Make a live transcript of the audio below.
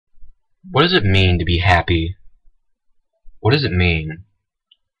What does it mean to be happy? What does it mean?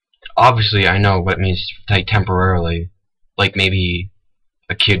 Obviously, I know what it means, like, temporarily. Like, maybe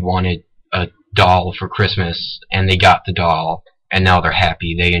a kid wanted a doll for Christmas, and they got the doll, and now they're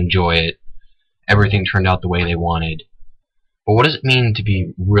happy, they enjoy it, everything turned out the way they wanted. But what does it mean to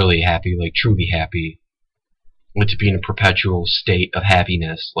be really happy, like truly happy? Like to be in a perpetual state of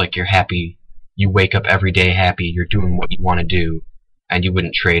happiness, like you're happy, you wake up every day happy, you're doing what you want to do, and you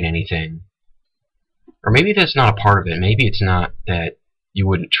wouldn't trade anything. Or maybe that's not a part of it. Maybe it's not that you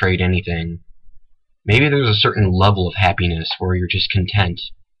wouldn't trade anything. Maybe there's a certain level of happiness where you're just content.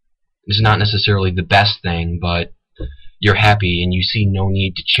 It's not necessarily the best thing, but you're happy and you see no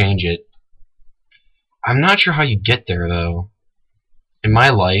need to change it. I'm not sure how you get there, though. In my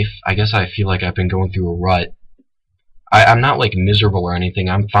life, I guess I feel like I've been going through a rut. I'm not, like, miserable or anything.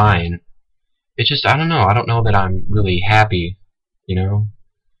 I'm fine. It's just, I don't know. I don't know that I'm really happy, you know?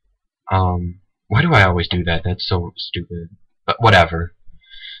 Why do I always do that? That's so stupid. But whatever.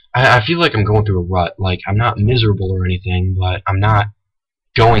 I feel like I'm going through a rut. Like, I'm not miserable or anything, but I'm not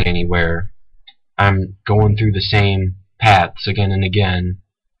going anywhere. I'm going through the same paths again and again.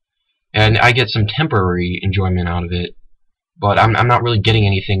 And I get some temporary enjoyment out of it, but I'm not really getting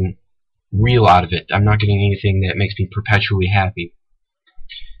anything real out of it. I'm not getting anything that makes me perpetually happy.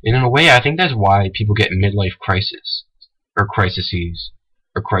 And in a way, I think that's why people get midlife crises, or crises,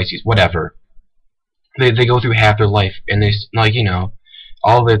 whatever. They go through half their life, and they, like, you know,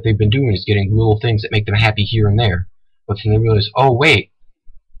 all that they've been doing is getting little things that make them happy here and there. But then they realize, oh wait,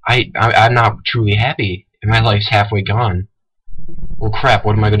 I'm not truly happy, and my life's halfway gone. Well, crap,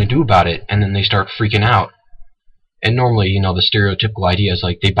 what am I going to do about it? And then they start freaking out. And normally, you know, the stereotypical idea is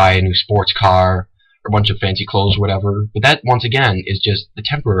like they buy a new sports car, or a bunch of fancy clothes, whatever. But that, once again, is just the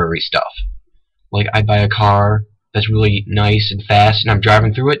temporary stuff. Like, I buy a car that's really nice and fast, and I'm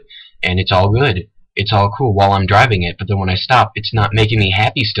driving through it, and it's all good. It's all cool while I'm driving it, but then when I stop, it's not making me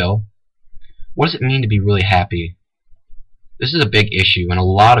happy still. What does it mean to be really happy? This is a big issue, and a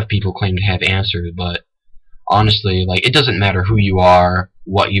lot of people claim to have answers, but honestly, like, it doesn't matter who you are,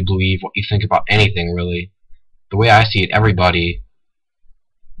 what you believe, what you think about anything, really. The way I see it, everybody,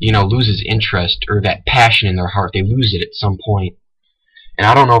 you know, loses interest or that passion in their heart. They lose it at some point. And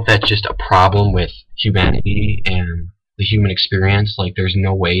I don't know if that's just a problem with humanity and the human experience. Like, there's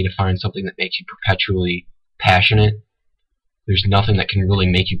no way to find something that makes you perpetually passionate. There's nothing that can really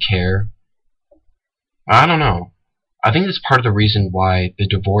make you care. I don't know. I think that's part of the reason why the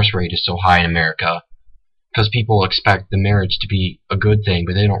divorce rate is so high in America. Because people expect the marriage to be a good thing,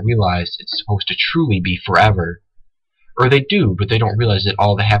 but they don't realize it's supposed to truly be forever. Or they do, but they don't realize that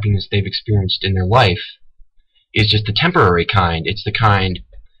all the happiness they've experienced in their life is just the temporary kind. It's the kind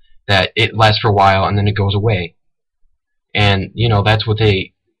that it lasts for a while and then it goes away. And, you know, that's what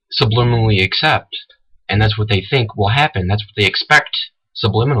they subliminally accept. And that's what they think will happen. That's what they expect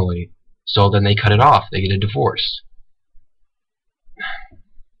subliminally. So then they cut it off. They get a divorce.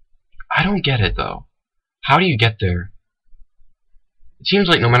 I don't get it, though. How do you get there? It seems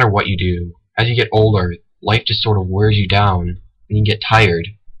like no matter what you do, as you get older, life just sort of wears you down, and you get tired.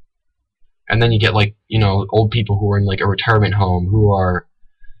 And then you get, like, you know, old people who are in, like, a retirement home, who are,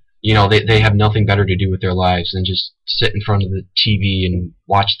 you know, they have nothing better to do with their lives than just sit in front of the TV and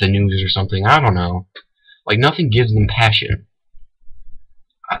watch the news or something. I don't know. Like, nothing gives them passion.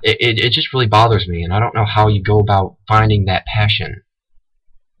 It just really bothers me, and I don't know how you go about finding that passion.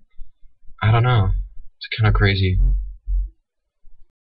 I don't know. It's kind of crazy.